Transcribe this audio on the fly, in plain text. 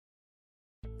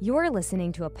You're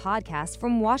listening to a podcast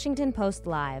from Washington Post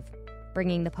Live,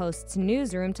 bringing the Post's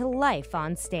newsroom to life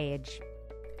on stage.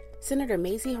 Senator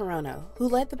Mazie Hirono, who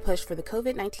led the push for the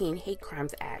COVID-19 Hate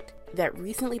Crimes Act that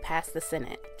recently passed the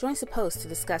Senate, joins the Post to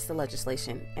discuss the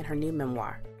legislation in her new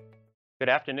memoir. Good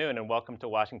afternoon and welcome to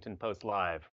Washington Post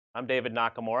Live. I'm David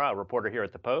Nakamura, a reporter here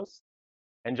at the Post.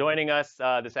 And joining us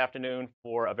this afternoon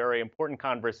for a very important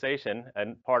conversation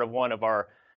and part of one of our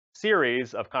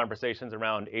series of conversations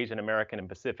around Asian American and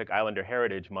Pacific Islander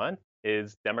Heritage Month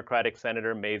is Democratic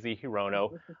Senator Mazie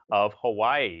Hirono of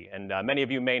Hawaii. And many of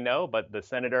you may know, but the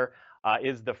senator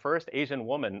is the first Asian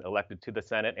woman elected to the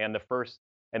Senate and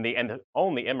the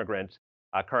only immigrant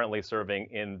currently serving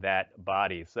in that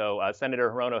body. So Senator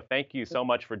Hirono, thank you so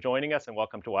much for joining us and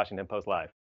welcome to Washington Post Live.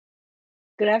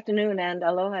 Good afternoon and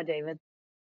aloha, David.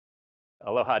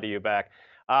 Aloha to you back.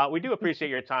 We do appreciate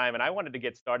your time, and I wanted to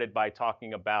get started by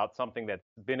talking about something that's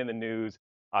been in the news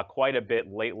quite a bit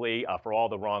lately for all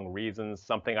the wrong reasons,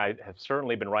 something I have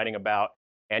certainly been writing about,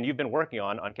 and you've been working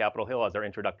on Capitol Hill, as our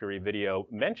introductory video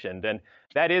mentioned, and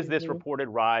that is this reported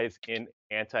rise in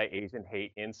anti-Asian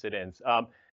hate incidents.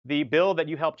 The bill that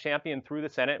you helped champion through the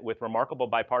Senate with remarkable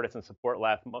bipartisan support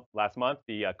last month,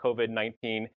 the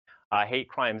COVID-19 Hate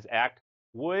Crimes Act,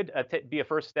 would be a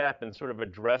first step in sort of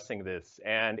addressing this.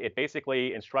 And it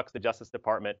basically instructs the Justice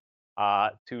Department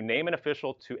to name an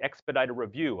official to expedite a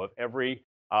review of every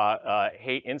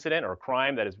hate incident or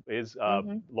crime that is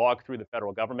logged through the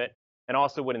federal government, and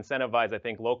also would incentivize, I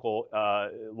think, local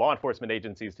law enforcement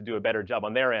agencies to do a better job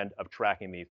on their end of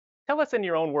tracking these. Tell us in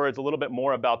your own words a little bit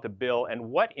more about the bill and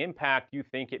what impact you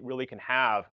think it really can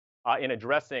have in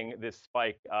addressing this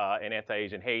spike in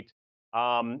anti-Asian hate,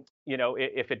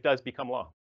 if it does become law.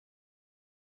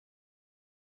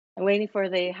 I'm waiting for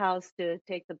the House to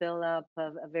take the bill up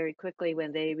very quickly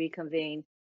when they reconvene.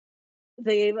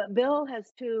 The bill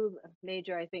has two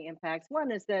major, I think, impacts.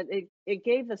 One is that it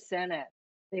gave the Senate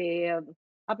the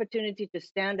opportunity to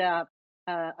stand up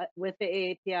with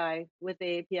the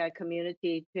AAPI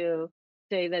community to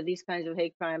say that these kinds of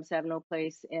hate crimes have no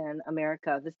place in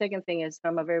America. The second thing is,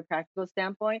 from a very practical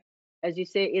standpoint, as you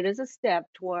say, it is a step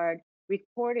toward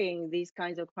reporting these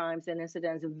kinds of crimes and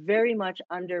incidents very much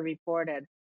underreported.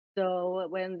 So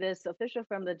when this official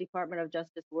from the Department of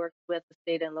Justice works with the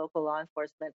state and local law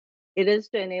enforcement, it is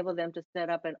to enable them to set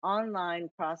up an online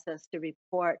process to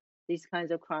report these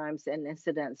kinds of crimes and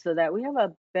incidents so that we have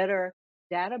a better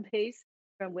database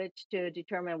from which to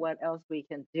determine what else we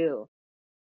can do.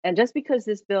 And just because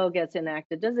this bill gets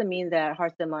enacted doesn't mean that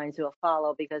hearts and minds will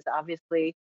follow, because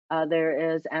obviously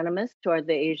there is animus toward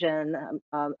the Asian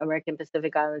American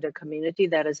Pacific Islander community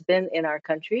that has been in our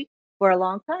country for a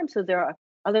long time. So there are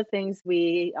other things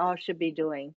we all should be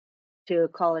doing to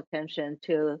call attention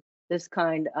to this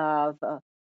kind of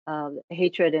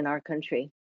hatred in our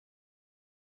country.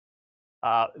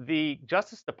 The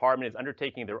Justice Department is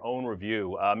undertaking their own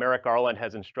review. Merrick Garland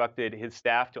has instructed his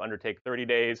staff to undertake 30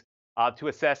 days to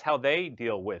assess how they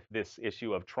deal with this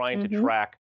issue of trying to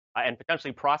track and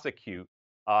potentially prosecute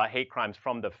hate crimes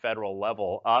from the federal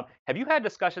level. Have you had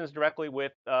discussions directly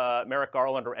with Merrick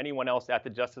Garland or anyone else at the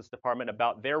Justice Department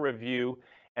about their review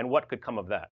and what could come of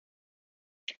that?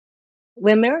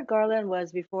 When Merrick Garland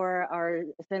was before our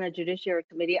Senate Judiciary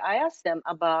Committee, I asked them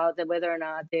about whether or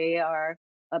not they are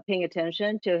paying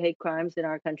attention to hate crimes in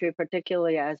our country,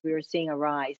 particularly as we were seeing a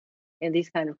rise in these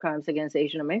kind of crimes against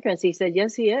Asian Americans. He said,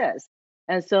 yes, he is.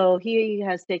 And so he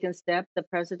has taken steps, the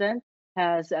president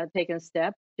has taken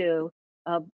steps to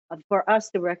for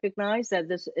us to recognize that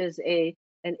this is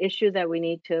an issue that we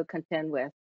need to contend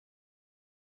with.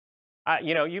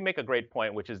 You make a great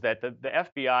point, which is that the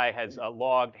FBI has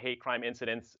logged hate crime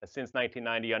incidents since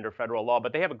 1990 under federal law,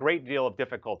 but they have a great deal of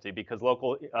difficulty because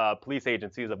local police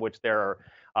agencies, of which there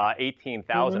are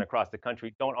 18,000 across the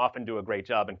country, don't often do a great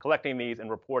job in collecting these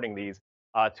and reporting these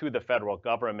to the federal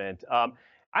government.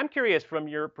 I'm curious, from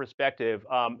your perspective,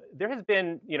 there has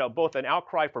been, both an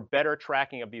outcry for better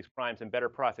tracking of these crimes and better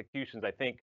prosecutions, I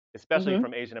think, especially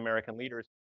from Asian American leaders.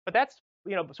 But that's,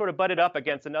 sort of butted up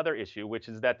against another issue, which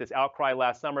is that this outcry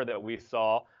last summer that we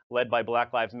saw, led by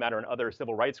Black Lives Matter and other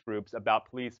civil rights groups, about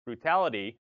police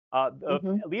brutality,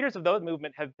 leaders of those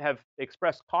movements have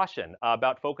expressed caution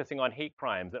about focusing on hate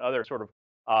crimes and other sort of,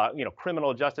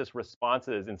 criminal justice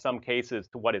responses in some cases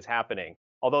to what is happening.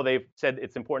 Although they've said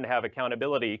it's important to have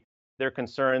accountability, they're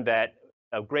concerned that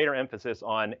a greater emphasis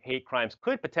on hate crimes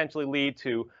could potentially lead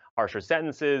to harsher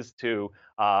sentences, to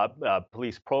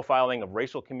police profiling of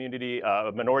racial community,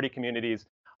 minority communities,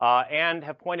 and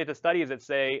have pointed to studies that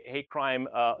say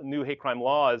new hate crime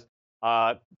laws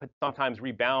sometimes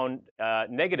rebound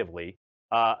negatively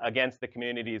against the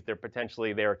communities they're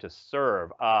potentially there to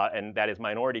serve, and that is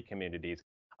minority communities.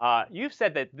 You've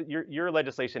said that your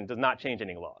legislation does not change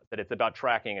any laws, that it's about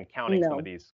tracking and counting some of No,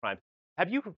 these crimes. Have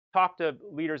you talked to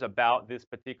leaders about this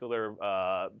particular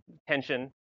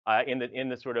tension in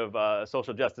the sort of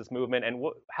social justice movement, and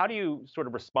how do you sort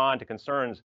of respond to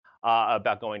concerns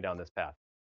about going down this path?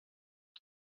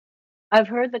 I've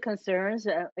heard the concerns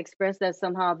expressed that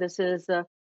somehow this is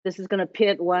going to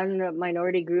pit one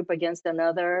minority group against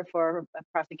another for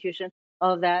prosecution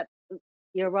of that.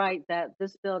 You're right that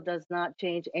this bill does not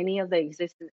change any of the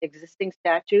existing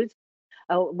statutes,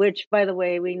 which, by the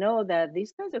way, we know that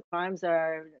these kinds of crimes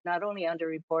are not only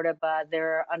underreported, but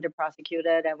they're under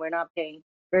prosecuted, and we're not paying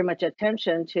very much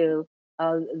attention to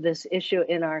this issue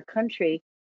in our country.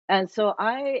 And so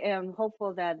I am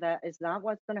hopeful that that is not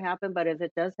what's going to happen. But if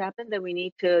it does happen, then we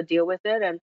need to deal with it.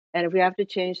 And if we have to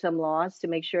change some laws to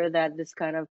make sure that this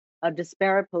kind of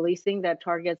disparate policing that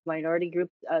targets minority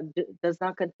groups does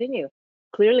not continue.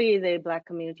 Clearly, the Black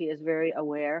community is very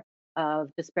aware of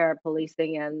disparate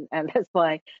policing, and that's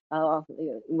why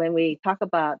when we talk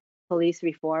about police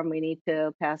reform, we need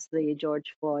to pass the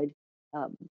George Floyd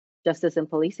um, Justice and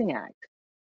Policing Act.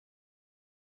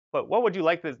 But what would you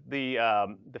like the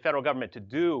federal government to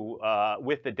do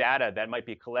with the data that might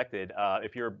be collected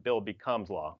if your bill becomes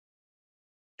law?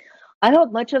 I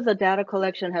hope much of the data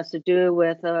collection has to do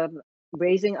with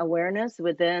raising awareness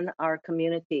within our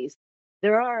communities.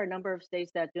 There are a number of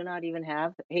states that do not even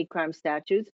have hate crime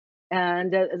statutes.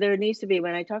 And there needs to be,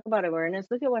 when I talk about awareness,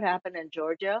 look at what happened in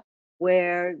Georgia,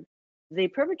 where the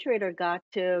perpetrator got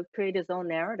to create his own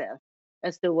narrative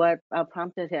as to what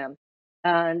prompted him.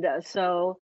 And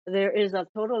so there is a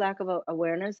total lack of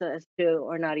awareness as to,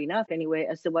 or not enough anyway,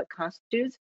 as to what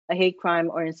constitutes a hate crime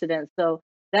or incident. So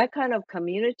that kind of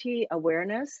community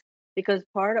awareness, because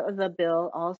part of the bill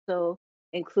also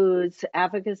includes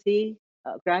advocacy,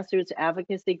 grassroots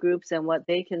advocacy groups, and what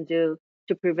they can do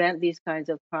to prevent these kinds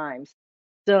of crimes.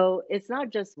 So it's not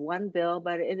just one bill,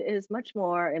 but it is much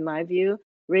more, in my view,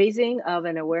 raising of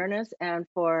an awareness and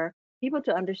for people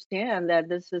to understand that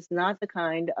this is not the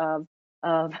kind of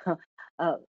uh,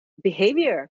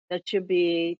 behavior that should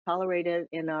be tolerated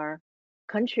in our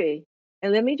country.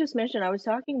 And let me just mention, I was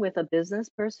talking with a business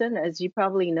person. As you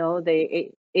probably know, the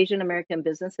Asian American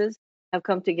businesses have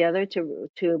come together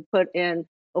to put in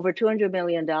over $200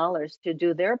 million to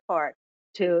do their part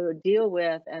to deal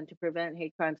with and to prevent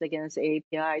hate crimes against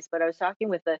AAPIs. But I was talking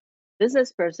with a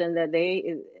business person that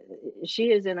she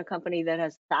is in a company that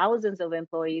has thousands of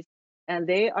employees, and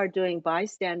they are doing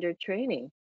bystander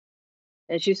training.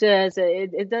 And she says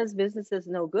it does businesses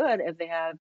no good if they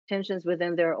have tensions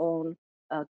within their own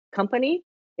company,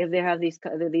 if they have these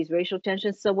racial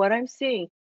tensions. So what I'm seeing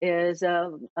is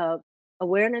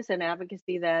awareness and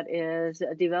advocacy that is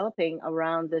developing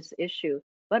around this issue,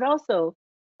 but also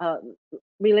uh,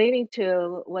 relating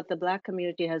to what the Black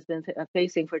community has been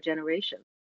facing for generations.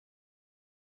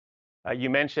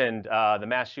 You mentioned the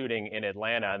mass shooting in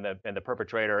Atlanta and the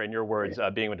perpetrator, in your words,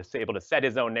 being able to set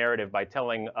his own narrative by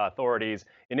telling authorities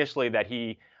initially that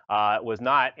he was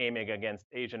not aiming against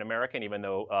Asian American, even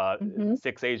though Hmm.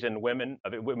 6 women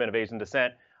of Asian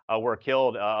descent, were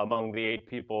killed among the 8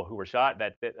 people who were shot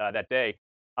that day.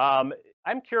 Um,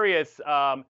 I'm curious,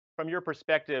 from your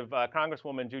perspective,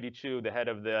 Congresswoman Judy Chu, the head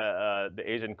of the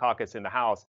Asian caucus in the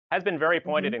House, has been very Hmm.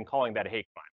 pointed in calling that a hate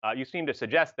crime. You seem to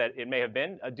suggest that it may have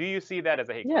been. Do you see that as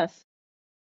a hate crime? Yes,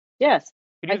 yes.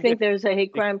 Could I you think there's a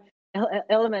hate ex- crime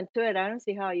element to it. I don't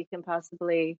see how you can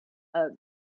possibly uh,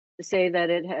 say that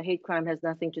hate crime has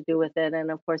nothing to do with it. And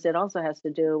of course, it also has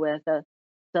to do with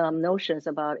some notions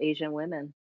about Asian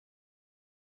women.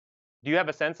 do you have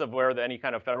a sense of where any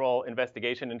kind of federal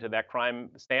investigation into that crime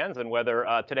stands, and whether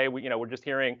today we're just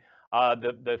hearing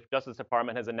the Justice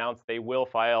Department has announced they will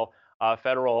file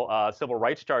federal civil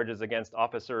rights charges against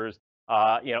officers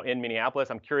in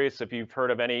Minneapolis. I'm curious if you've heard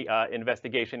of any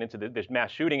investigation into this mass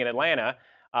shooting in Atlanta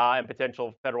and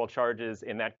potential federal charges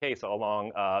in that case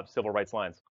along civil rights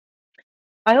lines.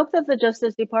 I hope that the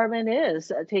Justice Department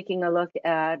is taking a look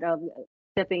at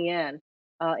stepping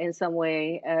in some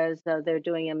way as they're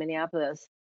doing in Minneapolis.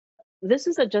 This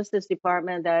is a Justice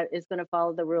Department that is going to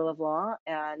follow the rule of law.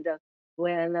 And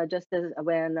when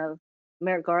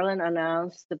Merrick Garland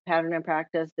announced the pattern and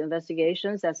practice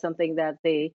investigations, that's something that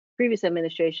the previous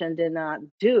administration did not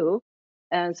do.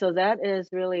 And so that is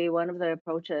really one of the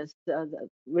approaches, the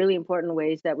really important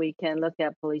ways that we can look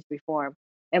at police reform.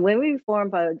 And when we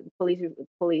reform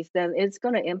police, then it's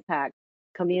going to impact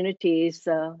communities,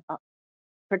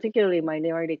 particularly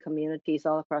minority communities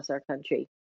all across our country.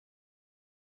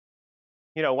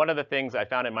 One of the things I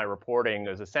found in my reporting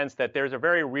is a sense that there's a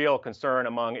very real concern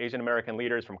among Asian American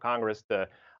leaders from Congress to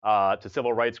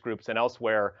civil rights groups and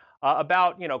elsewhere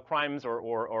about crimes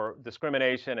or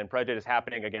discrimination and prejudice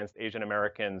happening against Asian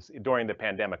Americans during the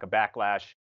pandemic, a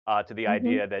backlash to the Hmm.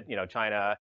 idea that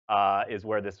China is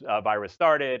where this virus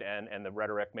started, and the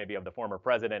rhetoric maybe of the former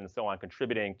president and so on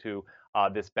contributing to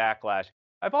this backlash.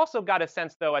 I've also got a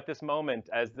sense, though, at this moment,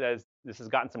 as this has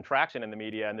gotten some traction in the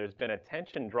media and there's been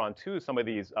attention drawn to some of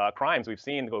these crimes we've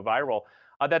seen go viral,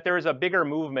 that there is a bigger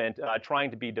movement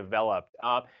trying to be developed.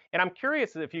 And I'm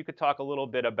curious if you could talk a little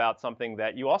bit about something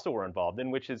that you also were involved in,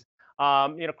 which is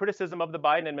criticism of the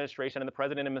Biden administration and the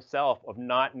president himself of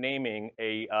not naming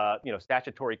a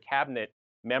statutory cabinet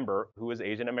member who is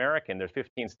Asian American. There's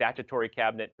 15 statutory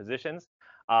cabinet positions,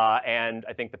 and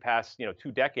I think the past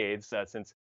 2 decades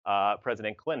since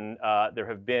President Clinton, there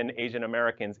have been Asian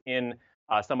Americans in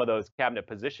some of those cabinet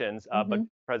positions, but Hmm.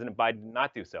 President Biden did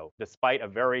not do so, despite a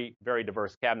very, very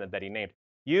diverse cabinet that he named.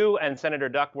 You and Senator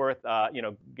Duckworth,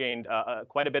 gained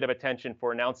quite a bit of attention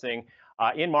for announcing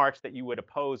in March that you would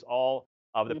oppose all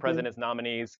of the Hmm. president's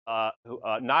nominees who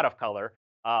not of color,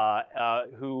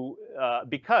 who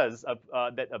because of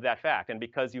that fact, and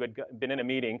because you had been in a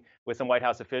meeting with some White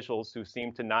House officials who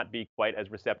seemed to not be quite as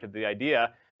receptive to the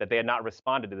idea, that they had not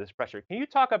responded to this pressure. Can you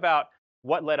talk about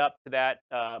what led up to that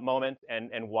moment,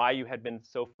 and why you had been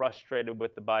so frustrated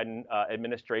with the Biden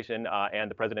administration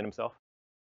and the president himself?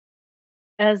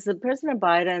 As the President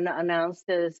Biden announced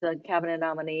his cabinet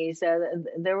nominees,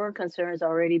 there were concerns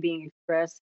already being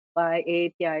expressed by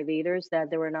AAPI leaders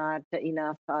that there were not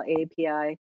enough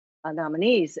AAPI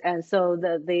nominees. And so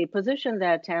the position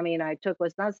that Tammy and I took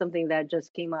was not something that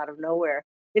just came out of nowhere.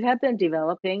 It had been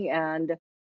developing, and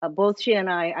both she and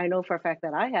I know for a fact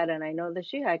that I had, and I know that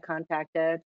she had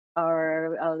contacted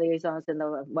our liaisons in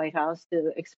the White House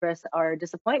to express our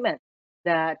disappointment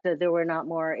that there were not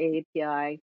more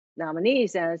AAPI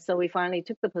nominees. And so we finally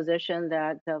took the position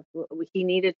that he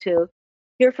needed to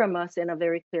hear from us in a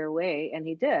very clear way, and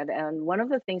he did. And one of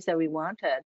the things that we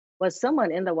wanted was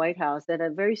someone in the White House at a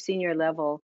very senior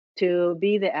level to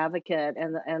be the advocate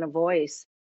and a voice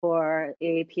for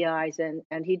APIs,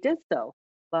 and he did so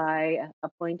by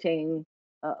appointing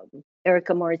uh,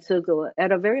 Erica Moritsugu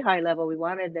at a very high level. We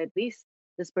wanted at least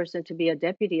this person to be a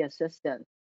deputy assistant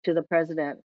to the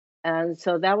president, and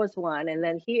so that was one. And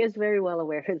then he is very well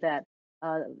aware that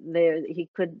he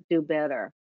could do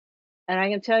better. And I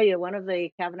can tell you, one of the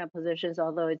cabinet positions,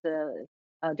 although it's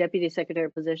a deputy secretary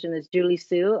position, is Julie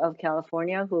Su of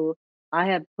California, who I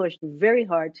have pushed very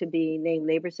hard to be named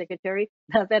labor secretary.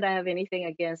 Not that I have anything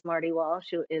against Marty Walsh,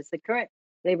 who is the current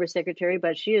labor secretary,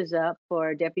 but she is up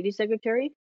for deputy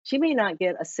secretary. She may not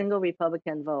get a single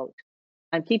Republican vote.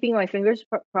 I'm keeping my fingers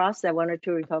crossed that one or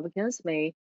two Republicans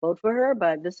may vote for her,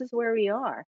 but this is where we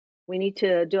are. We need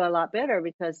to do a lot better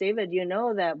because, David, you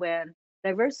know that when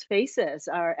diverse faces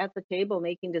are at the table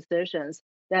making decisions,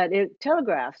 that it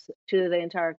telegraphs to the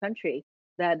entire country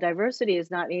that diversity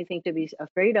is not anything to be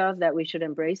afraid of, that we should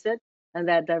embrace it, and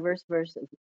that diverse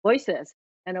voices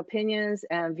and opinions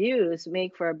and views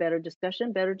make for a better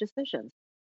discussion, better decisions.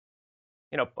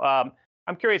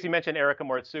 I'm curious. You mentioned Erica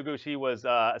Moritsugu. She was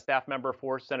a staff member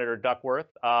for Senator Duckworth.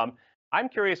 I'm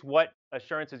curious what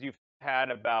assurances you've had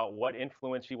about what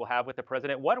influence she will have with the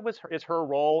president. Is her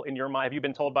role in your mind? Have you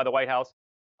been told by the White House,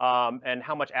 and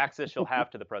how much access she'll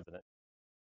have to the president?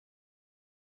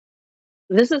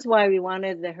 This is why we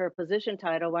wanted her position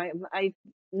title. I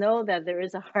know that there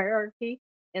is a hierarchy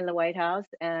in the White House,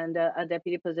 and a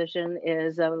deputy position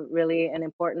is really an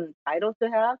important title to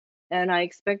have. And I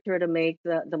expect her to make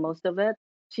the most of it.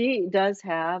 She does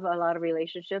have a lot of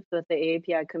relationships with the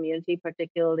AAPI community,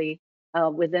 particularly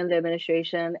within the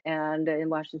administration and in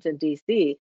Washington,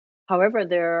 D.C. However,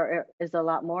 there is a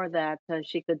lot more that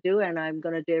she could do, and I'm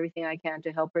going to do everything I can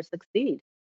to help her succeed.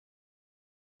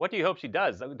 What do you hope she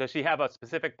does? Does she have a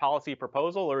specific policy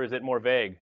proposal, or is it more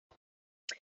vague?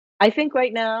 I think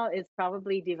right now it's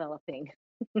probably developing.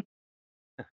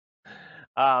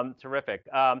 Terrific.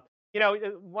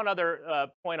 One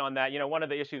other point on that. One of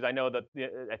the issues I know that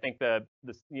I think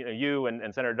you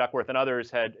and Senator Duckworth and others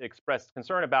had expressed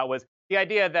concern about was the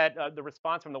idea that the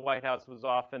response from the White House was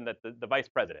often that the vice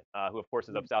president, who of course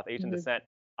is of South Asian Mhm, descent,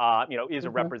 is a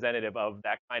mhm. representative of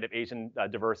that kind of Asian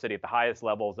diversity at the highest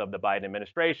levels of the Biden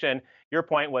administration. Your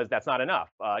point was that's not enough.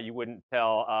 You wouldn't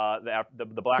tell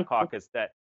the Black Caucus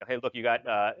that, hey, look, you got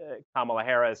Kamala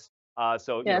Harris,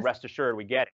 so Yes. rest assured, we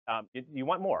get it. You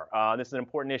want more. This is an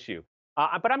important issue.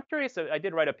 But I'm curious. I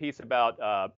did write a piece about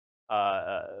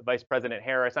Vice President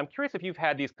Harris. I'm curious if you've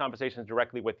had these conversations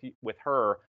directly with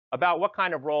her about what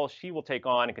kind of role she will take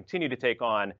on and continue to take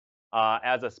on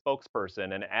as a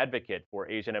spokesperson and advocate for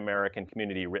Asian American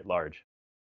community writ large?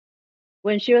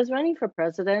 When she was running for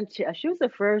president, she was the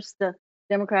first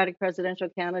Democratic presidential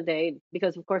candidate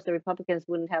because, of course, the Republicans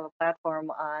wouldn't have a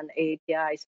platform on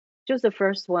AAPIs. She was the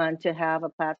first one to have a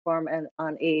platform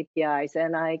on AAPIs,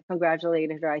 and I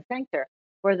congratulated her. I thanked her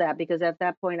for that because at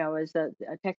that point I was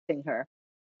texting her.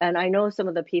 And I know some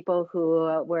of the people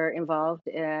who were involved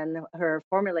in her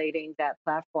formulating that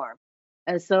platform.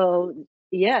 And so,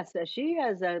 yes, she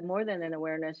has more than an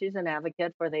awareness. She's an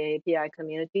advocate for the API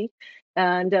community.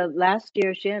 And last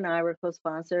year, she and I were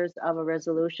co-sponsors of a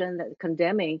resolution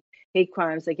condemning hate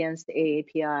crimes against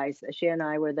AAPIs. She and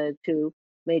I were the two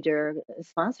major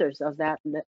sponsors of that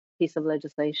piece of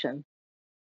legislation.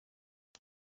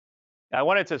 I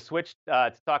wanted to switch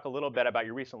to talk a little bit about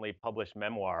your recently published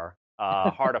memoir,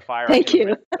 Heart of Fire: Thank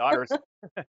you.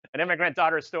 An immigrant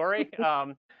daughter's story.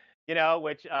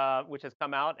 Which has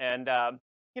come out, and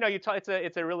you talk.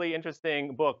 It's a really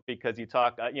interesting book because you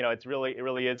talk. It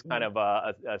really is kind of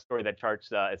a story that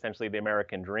charts essentially the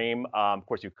American dream. Of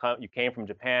course, you came from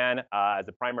Japan as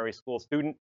a primary school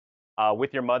student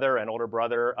with your mother and older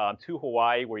brother to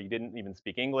Hawaii, where you didn't even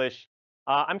speak English.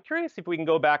 I'm curious if we can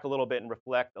go back a little bit and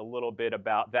reflect a little bit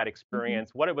about that Mhm.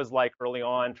 experience, what it was like early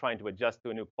on trying to adjust to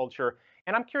a new culture.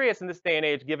 And I'm curious in this day and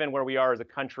age, given where we are as a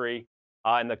country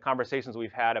and the conversations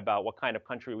we've had about what kind of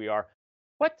country we are,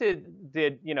 what did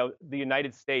the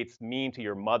United States mean to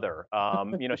your mother?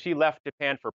 She left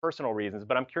Japan for personal reasons,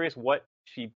 but I'm curious what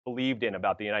she believed in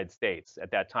about the United States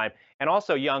at that time, and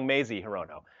also young Mazie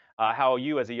Hirono, how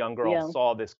you as a young girl Yeah.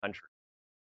 saw this country.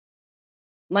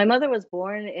 My mother was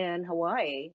born in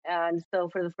Hawaii, and so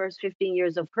for the first 15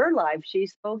 years of her life, she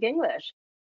spoke English.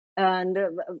 And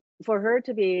for her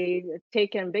to be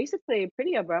taken basically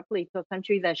pretty abruptly to a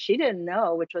country that she didn't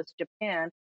know, which was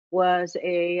Japan, was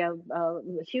a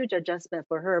huge adjustment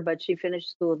for her. But she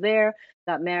finished school there,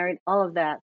 got married, all of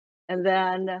that. And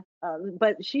then,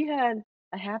 but she had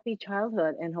a happy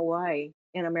childhood in Hawaii,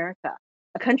 in America,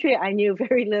 a country I knew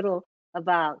very little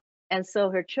about. And so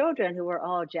her children, who were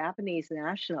all Japanese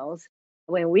nationals,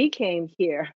 when we came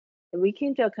here, we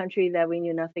came to a country that we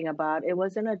knew nothing about. It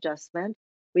was an adjustment.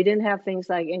 We didn't have things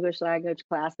like English language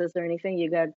classes or anything. You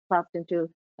got plopped into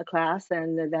a class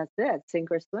and that's it,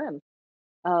 sink or swim.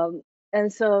 Um,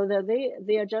 and so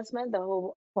the adjustment, the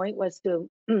whole point was to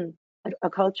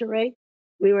acculturate.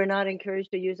 We were not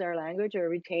encouraged to use our language or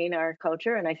retain our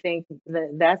culture, and I think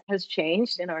that has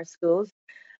changed in our schools.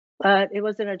 But it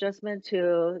was an adjustment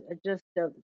to just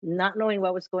not knowing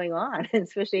what was going on,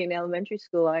 especially in elementary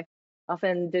school. I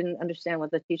often didn't understand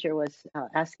what the teacher was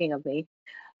asking of me.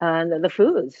 And the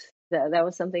foods, that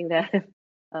was something that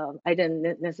I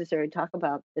didn't necessarily talk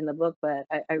about in the book, but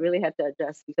I really had to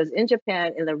adjust because in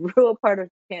Japan, in the rural part of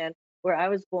Japan where I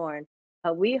was born, I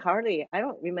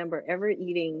don't remember ever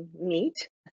eating meat.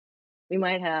 We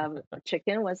might have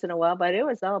chicken once in a while, but it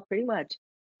was all pretty much,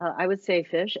 I would say,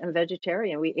 fish and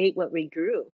vegetarian. We ate what we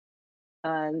grew.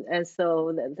 And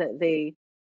so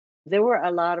there were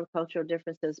a lot of cultural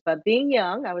differences, but being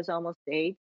young, I was almost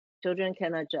 8, children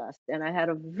can adjust. And I had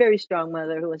a very strong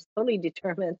mother who was totally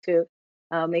determined to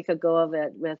make a go of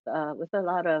it with a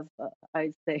lot of,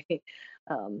 I'd say,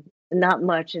 not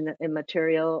much in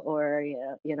material or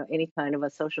any kind of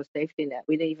a social safety net.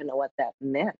 We didn't even know what that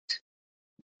meant.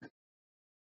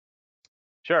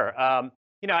 Sure.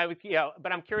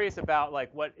 But I'm curious about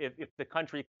like what if the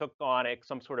country took on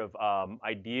some sort of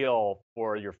ideal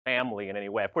for your family in any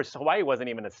way. Of course, Hawaii wasn't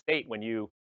even a state when you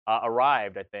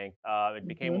arrived. I think it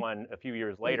became Hmm. one a few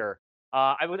years later.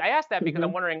 I asked that because I'm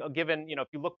Hmm. wondering, given if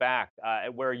you look back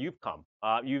at where you've come,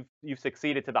 you've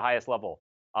succeeded to the highest level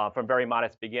from very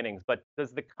modest beginnings. But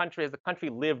has the country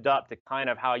lived up to kind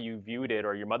of how you viewed it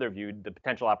or your mother viewed the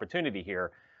potential opportunity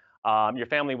here? Your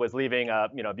family was leaving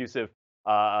abusive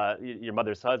your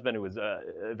mother's husband who was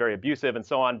very abusive and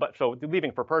so on, but so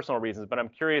leaving for personal reasons. But I'm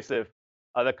curious if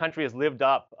the country has lived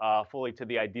up fully to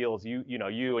the ideals you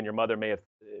and your mother may have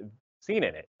seen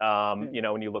in it.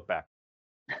 When you look back.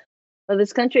 Well,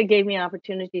 this country gave me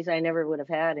opportunities I never would have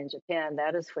had in Japan.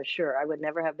 That is for sure. I would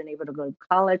never have been able to go to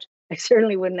college. I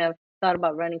certainly wouldn't have thought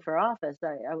about running for office.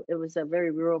 It was a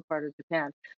very rural part of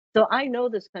Japan. So I know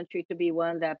this country to be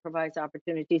one that provides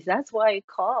opportunities. That's why it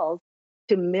calls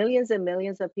to millions and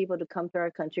millions of people to come to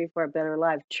our country for a better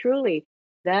life. Truly,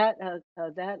 that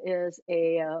is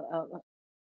an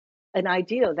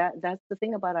ideal. That's the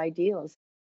thing about ideals.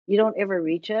 You don't ever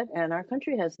reach it, and our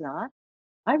country has not.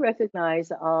 I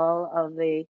recognize all of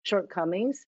the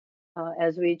shortcomings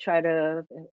as we try to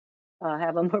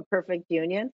have a more perfect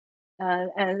union.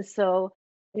 And so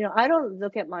I don't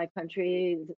look at my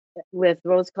country with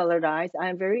rose-colored eyes.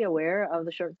 I'm very aware of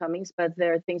the shortcomings, but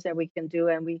there are things that we can do,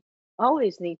 and we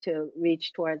always need to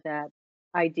reach toward that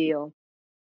ideal.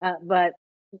 But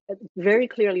very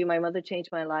clearly, my mother changed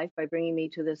my life by bringing me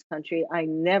to this country. I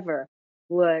never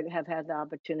would have had the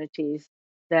opportunities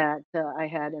that I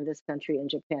had in this country in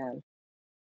Japan.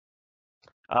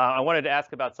 I wanted to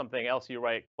ask about something else you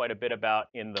write quite a bit about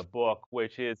in the book,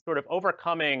 which is sort of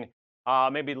overcoming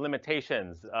maybe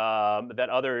limitations that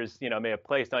others, may have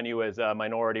placed on you as a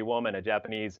minority woman, a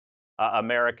Japanese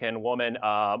American woman,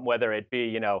 whether it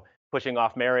be, pushing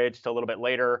off marriage to a little bit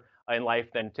later in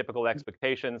life than typical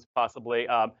expectations, possibly,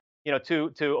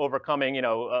 to overcoming,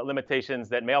 limitations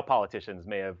that male politicians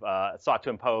may have sought to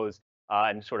impose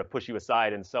and sort of push you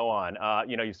aside and so on.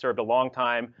 You served a long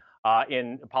time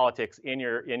in politics in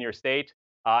your state,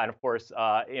 and of course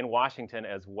in Washington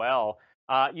as well.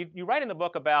 You write in the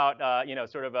book about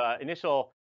sort of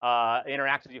initial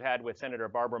interactions you had with Senator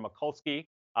Barbara Mikulski,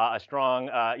 a strong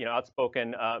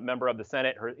outspoken member of the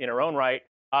Senate in her own right,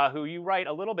 who you write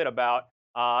a little bit about.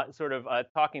 Sort of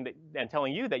talking and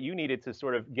telling you that you needed to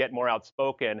sort of get more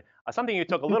outspoken, something you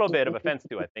took a little bit of offense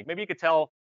to, I think. Maybe you could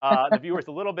tell the viewers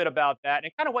a little bit about that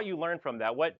and kind of what you learned from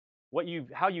that.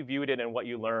 How you viewed it and what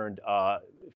you learned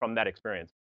from that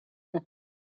experience.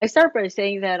 I start by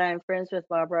saying that I'm friends with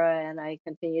Barbara and I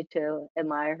continue to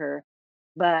admire her.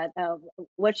 But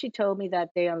what she told me that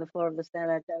day on the floor of the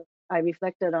Senate, I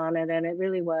reflected on it, and it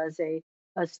really was a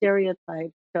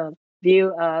stereotype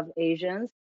view of Asians,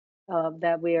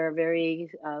 that we are very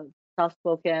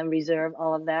soft-spoken, reserved,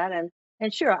 all of that.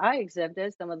 And sure, I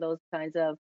exhibited some of those kinds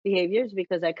of behaviors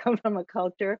because I come from a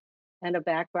culture and a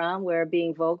background where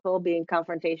being vocal, being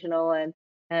confrontational,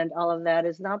 and all of that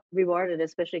is not rewarded,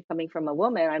 especially coming from a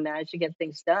woman. I managed to get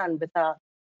things done without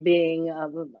being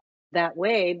that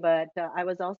way, but I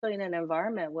was also in an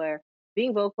environment where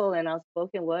being vocal and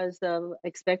outspoken was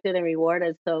expected and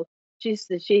rewarded. So she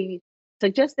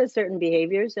suggested certain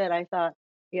behaviors that I thought,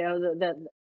 that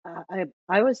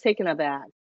I was taken aback.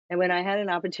 And when I had an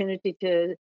opportunity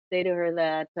to say to her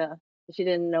that she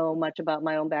didn't know much about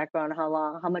my own background,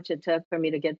 how much it took for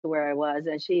me to get to where I was,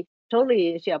 and she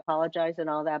apologized and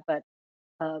all that, but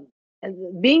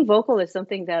and being vocal is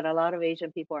something that a lot of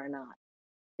Asian people are not.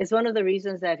 It's one of the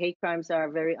reasons that hate crimes are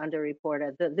very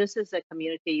underreported. This is a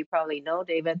community, you probably know,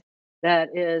 David, that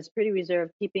is pretty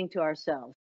reserved, keeping to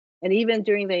ourselves. And even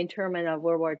during the internment of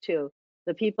World War II,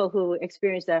 the people who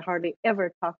experienced that hardly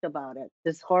ever talked about it,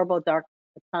 this horrible, dark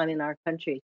time in our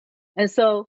country. And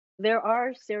so there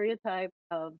are stereotype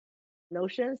of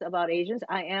notions about Asians.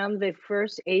 I am the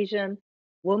first Asian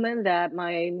woman that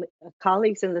my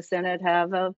colleagues in the Senate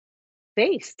have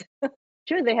faced.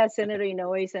 Sure, they had Senator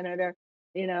Inouye, Senator,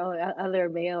 other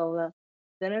male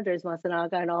senators,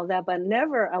 Matsunaga and all that, but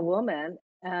never a woman.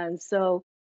 And so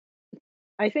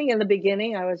I think in the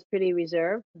beginning I was pretty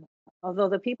reserved, although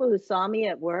the people who saw me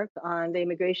at work on the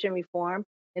immigration reform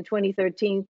in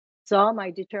 2013 saw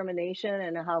my determination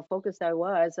and how focused I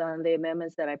was on the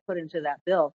amendments that I put into that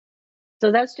bill.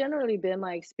 So that's generally been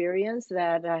my experience,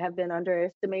 that I have been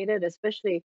underestimated,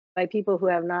 especially by people who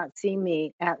have not seen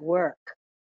me at work.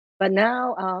 But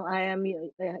now I am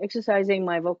exercising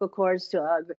my vocal cords to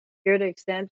a greater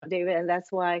extent, David, and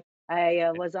that's why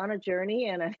I was on a journey,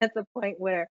 and I'm at the point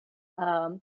where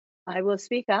I will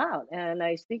speak out, and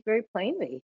I speak very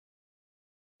plainly.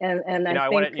 And I I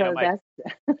think want to, my that's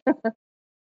go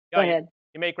Yeah, you, ahead.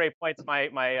 you make great points.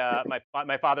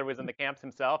 My father was in the camps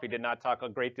himself. He did not talk a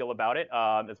great deal about it,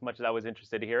 as much as I was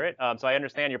interested to hear it. So I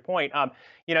understand your point.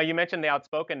 You mentioned the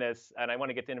outspokenness, and I want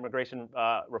to get to immigration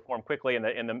reform quickly in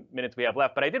the minutes we have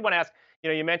left. But I did want to ask.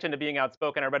 You mentioned being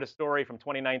outspoken. I read a story from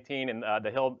 2019 in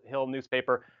the Hill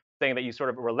newspaper saying that you sort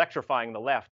of were electrifying the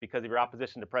left because of your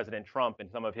opposition to President Trump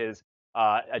and some of his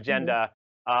Mhm. agenda.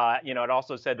 It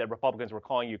also said that Republicans were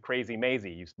calling you Crazy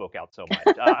Maisie. You spoke out so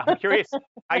much. I'm curious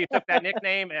how you took that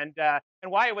nickname and That's how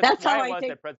why it I was take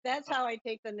that President that's Trump. how I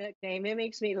take the nickname. It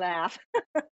makes me laugh.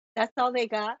 That's all they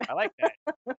got. I like that.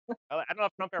 I don't know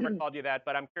if Trump ever called you that,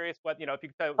 but I'm curious what if you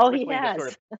could tell Oh, he quickly just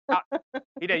sort has. of how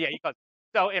he did. Yeah, he calls.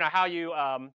 So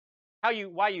how you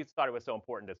why you thought it was so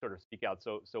important to sort of speak out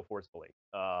so forcefully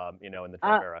in the Trump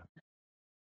Uh, era.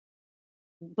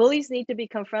 Bullies need to be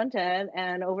confronted,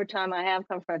 and over time I have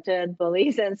confronted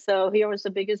bullies, and so here was the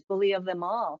biggest bully of them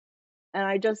all, and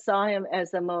I just saw him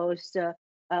as the most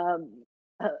um,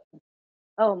 uh,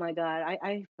 oh my god,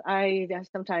 I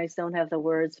sometimes don't have the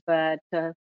words, but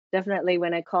definitely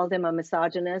when I called him a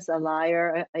misogynist, a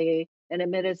liar, an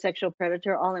admitted sexual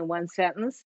predator, all in one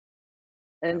sentence,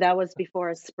 Yeah. and that was before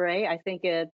a spray. I think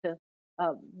it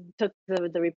uh, took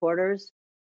the reporters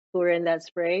who were in that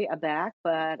spray back,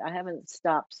 but I haven't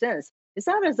stopped since. It's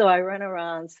not as though I run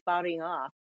around spouting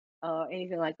off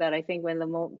anything like that. I think when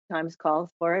the times calls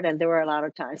for it, and there were a lot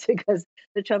of times because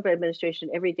the Trump administration,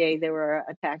 every day there were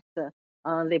attacks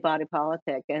on the body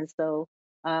politic. And so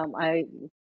I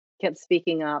kept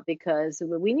speaking up because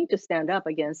we need to stand up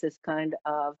against this kind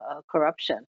of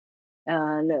corruption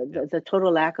and the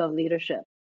total lack of leadership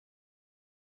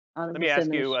on Let me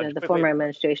ask you the former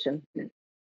administration.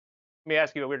 Let me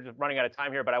ask you, we're just running out of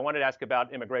time here, but I wanted to ask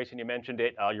about immigration. You mentioned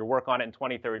it, your work on it in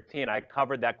 2013. I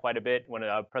covered that quite a bit when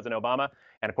President Obama,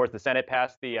 and of course the Senate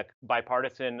passed the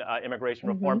bipartisan immigration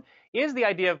reform. Is the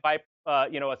idea of a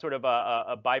sort of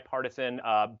a bipartisan,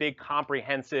 big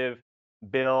comprehensive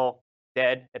bill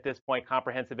dead at this point?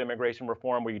 Comprehensive immigration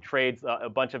reform, where you trade a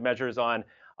bunch of measures on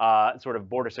sort of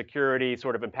border security,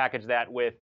 sort of and package that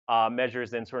with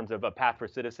measures in terms of a path for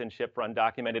citizenship for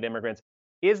undocumented immigrants.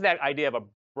 Is that idea of a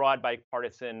broad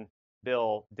bipartisan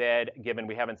bill dead, given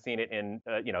we haven't seen it in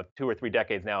 2 or 3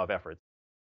 decades now of efforts?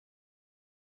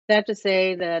 I have to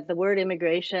say that the word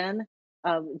immigration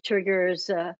triggers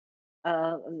a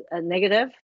negative,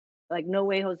 like no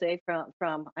way, Jose.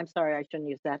 From I'm sorry, I shouldn't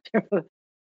use that term.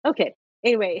 Okay.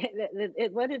 Anyway,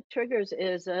 what it triggers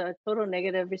is a total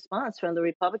negative response from the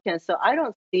Republicans. So I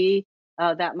don't see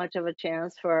that much of a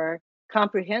chance for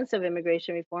comprehensive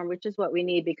immigration reform, which is what we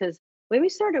need, because when we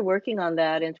started working on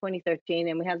that in 2013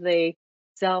 and we had the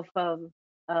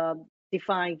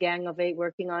self-defined Gang of Eight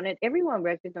working on it, everyone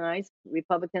recognized,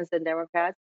 Republicans and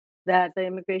Democrats, that the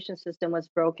immigration system was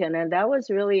broken. And that was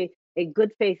really a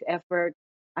good faith effort.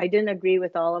 I didn't agree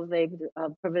with all of the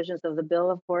provisions of the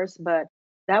bill, of course, but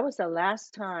that was the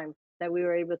last time that we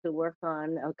were able to work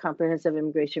on a comprehensive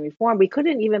immigration reform. We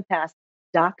couldn't even pass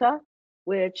DACA,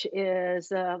 which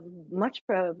is much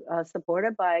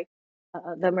supported by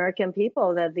the American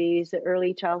people, that these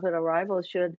early childhood arrivals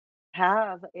should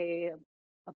have a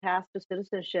path to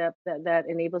citizenship that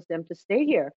enables them to stay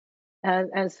here.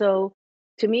 And so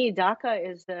to me,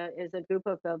 DACA is a group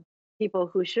of people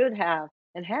who should have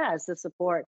and has the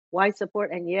support, wide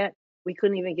support, and yet we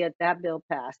couldn't even get that bill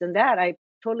passed. And that I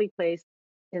totally placed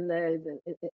in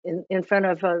front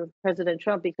of President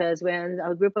Trump, because when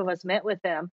a group of us met with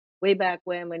him way back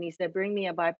when he said, bring me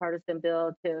a bipartisan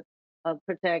bill to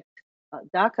protect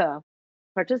DACA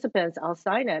participants, I'll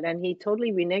sign it. And he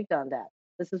totally reneged on that.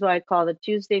 This is why I call the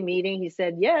Tuesday meeting. He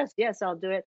said, yes, I'll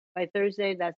do it. By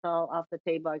Thursday, that's all off the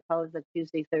table. I call it the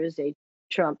Tuesday, Thursday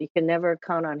Trump. You can never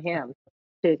count on him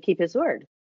to keep his word.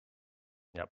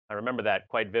 Yep, I remember that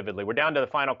quite vividly. We're down to the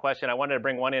final question. I wanted to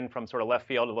bring one in from sort of left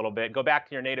field a little bit. Go back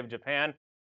to your native Japan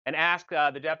and ask,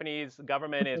 the Japanese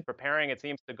government is preparing, it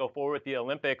seems, to go forward with the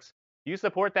Olympics. Do you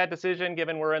support that decision,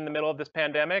 given we're in the middle of this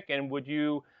pandemic? And would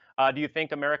you, do you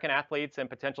think American athletes and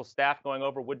potential staff going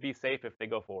over would be safe if they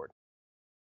go forward?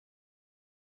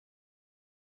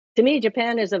 To me,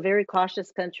 Japan is a very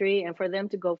cautious country, and for them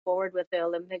to go forward with the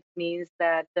Olympics means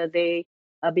that they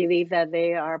believe that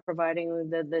they are providing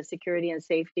the security and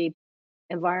safety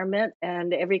environment,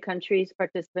 and every country's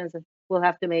participants will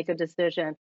have to make a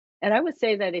decision. And I would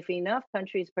say that if enough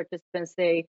countries' participants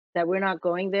say that we're not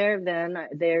going there, then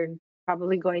they're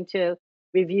probably going to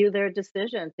review their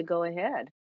decision to go ahead.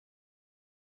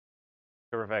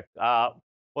 Terrific.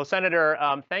 Well, Senator,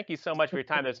 thank you so much for your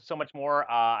time. There's so much more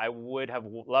I would have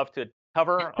loved to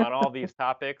cover on all these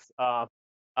topics, but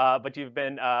you've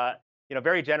been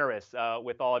very generous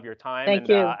with all of your time. Thank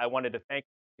you. I wanted to thank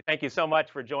you so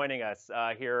much for joining us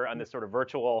here on this sort of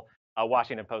virtual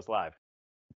Washington Post Live.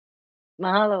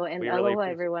 Mahalo and aloha,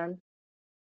 everyone.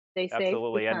 Stay safe.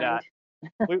 Absolutely, and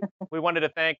we wanted to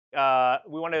thank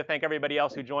everybody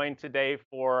else who joined today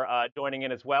for joining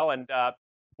in as well. And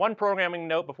one programming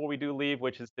note before we do leave,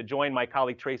 which is to join my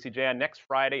colleague Tracy Jan next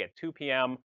Friday at 2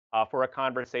 p.m. For a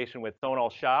conversation with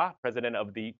Sonal Shah, president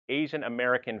of the Asian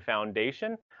American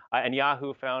Foundation, and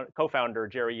Yahoo co-founder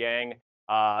Jerry Yang,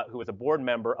 who is a board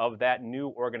member of that new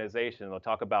organization. They'll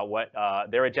talk about what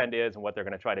their agenda is and what they're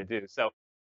going to try to do. So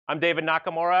I'm David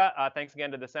Nakamura. Thanks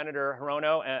again to the Senator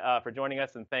Hirono for joining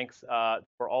us, and thanks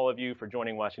for all of you for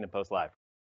joining Washington Post Live.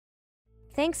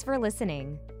 Thanks for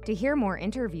listening. To hear more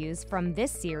interviews from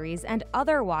this series and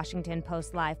other Washington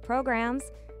Post Live programs,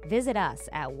 visit us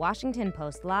at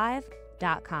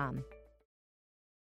WashingtonPostLive.com.